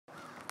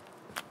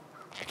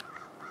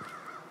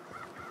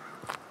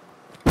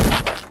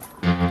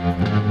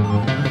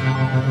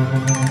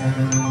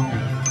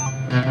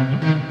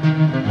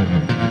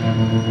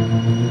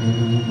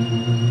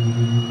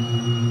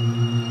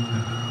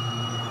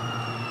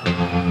Hey,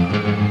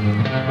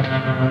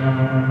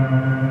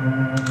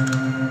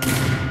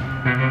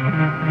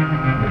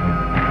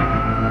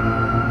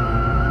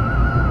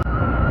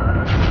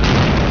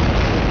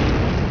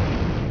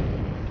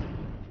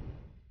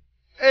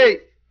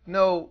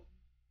 no.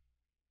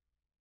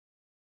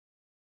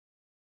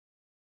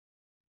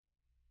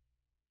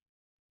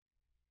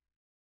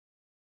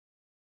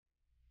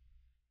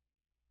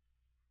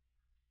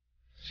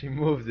 She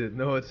moved it.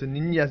 No, it's a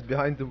ninjas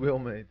behind the wheel,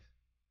 mate.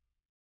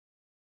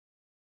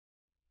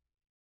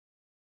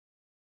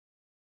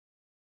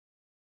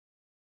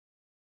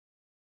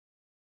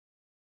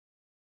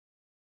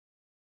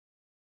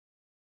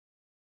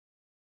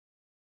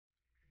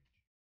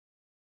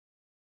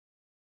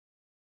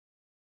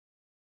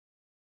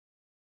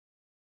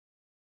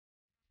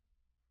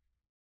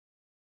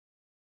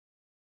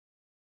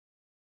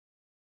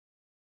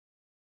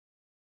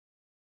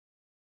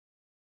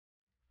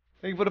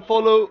 Thank you for the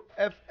follow,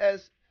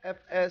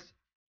 FS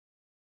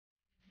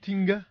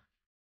Tinga.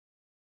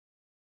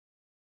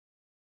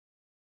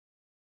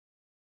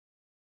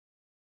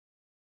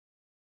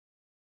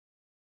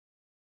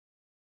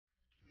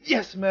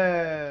 Yes,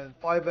 man!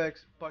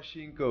 5x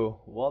Pachinko.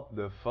 What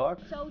the fuck?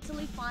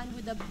 Totally fine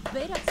with a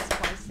bit of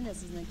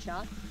spiciness, isn't it,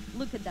 Chuck?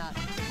 Look at that.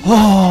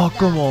 Oh,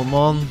 come on,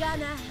 man. We're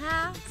gonna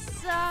have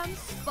some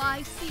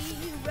spicy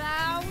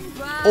round.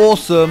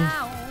 Awesome.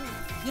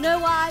 You know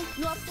why?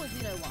 No, of course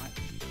you know why.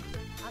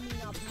 I mean,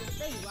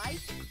 obviously, right?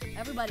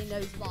 Everybody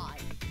knows why.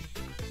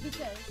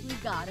 Because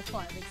we've got a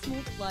 5x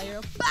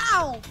multiplier.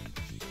 Bow!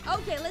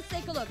 Okay, let's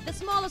take a look. The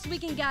smallest we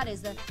can get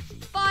is the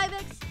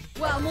 5x.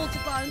 Well,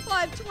 multiplying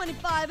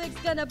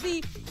 525x gonna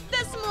be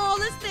the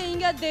smallest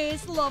thing at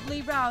this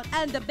lovely round.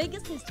 And the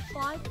biggest is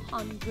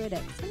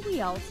 500x. And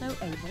we also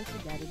able to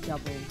get a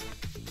double.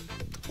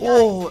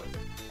 Oh.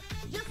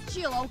 Just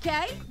chill,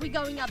 okay? We're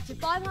going up to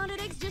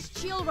 500x. Just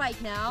chill right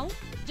now.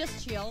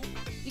 Just chill.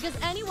 Because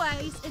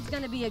anyways, it's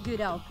gonna be a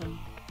good outcome.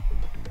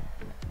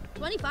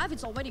 25,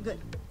 it's already good.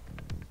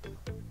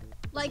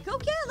 Like,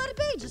 okay, let it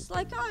be. Just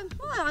like,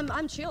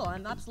 I'm chill.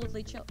 I'm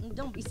absolutely chill.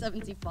 Don't be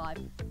 75.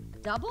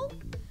 Double?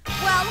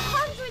 Well,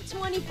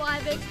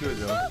 125x Good,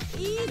 is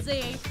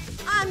easy.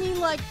 I mean,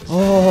 like,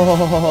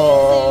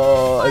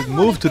 oh, I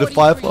moved to the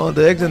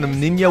 500x and the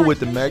ninja with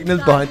the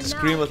magnet behind the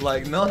screen was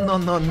like, no.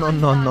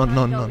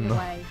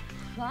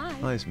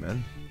 Nice,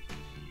 man.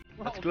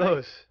 That's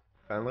close.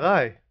 Gaan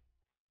rij.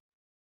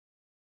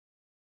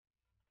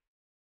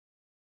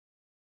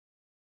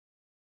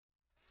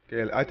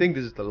 Okay, I think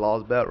this is the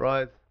last bet,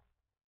 right?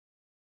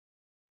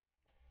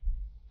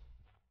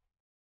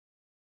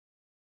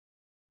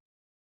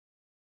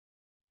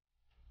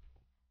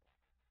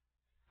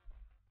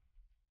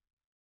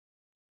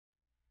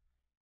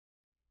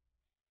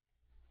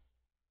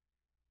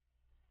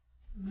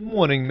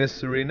 Morning, Miss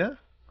Serena.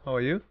 How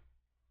are you?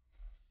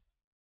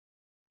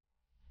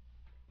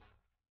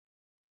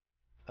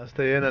 I'll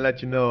stay in and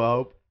let you know, I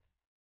hope.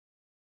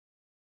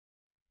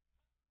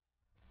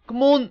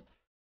 Come on!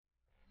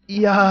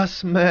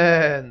 Yes,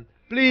 man!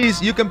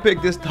 Please, you can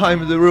pick this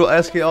time the real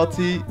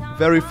SKRT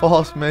very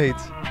fast, mate.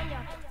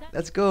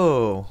 Let's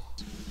go.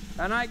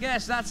 And I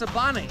guess that's a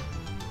bunny.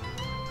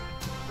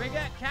 We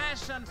get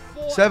cash and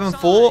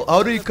 7-4.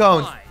 How do you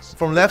count?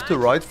 From left to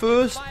right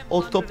first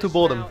or top to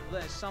bottom?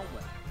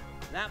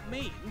 That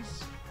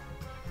means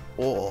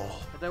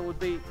Oh. there would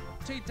be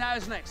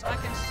 2000x. I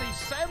can see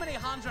so many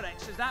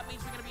 100x's. That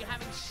means we're going to be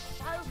having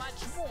so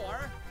much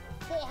more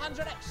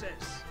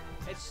 400x's.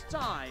 It's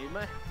time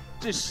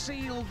to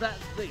seal that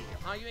deal.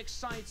 Are you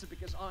excited?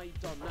 Because I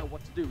don't know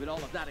what to do with all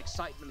of that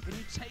excitement. Can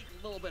you take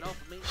a little bit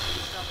off of me,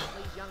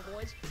 please, young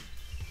boys?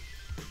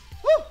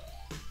 Woo!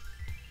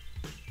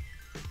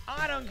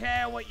 I don't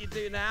care what you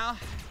do now.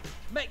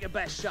 Make your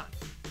best shot.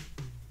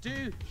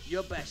 Do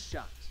your best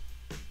shot.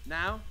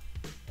 Now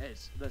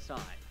is the time.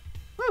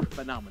 Woo!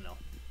 Phenomenal.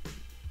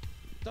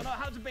 Don't know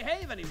how to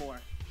behave anymore.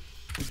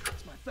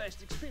 It's my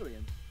first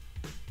experience.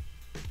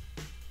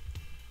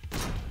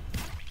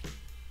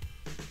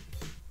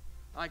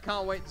 I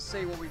can't wait to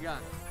see what we got.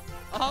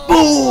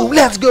 Oh, Boom!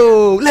 Let's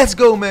go! Let's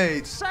go,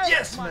 mate! so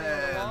Yes, money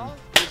man! overall.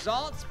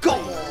 Results. Come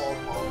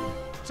on, man!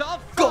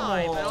 Top Come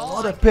 5. on! And all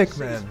What I a can pick,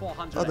 see is man!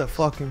 400x. What a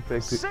fucking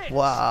pick! 636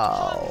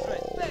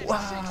 Wow!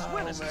 Wow,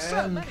 winners. So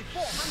man! many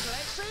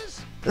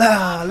 400x's.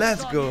 Ah,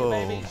 let's It's on you, go!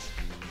 baby.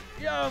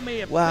 You owe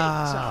me a big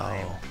Wow!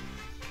 time.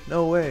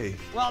 No way!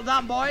 Well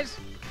done, boys.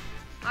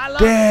 I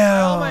love it. I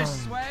Damn!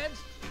 almost sweat.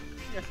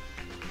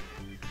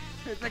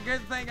 It's a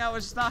good thing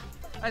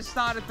I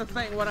started to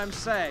think what I'm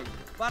saying.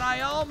 But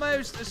I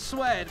almost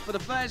sweat for the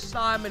first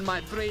time in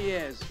my 3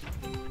 years.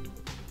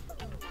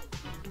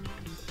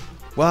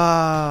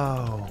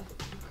 Wow!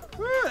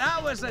 Woo,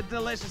 that was a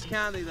delicious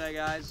candy there,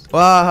 guys.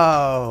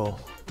 Wow!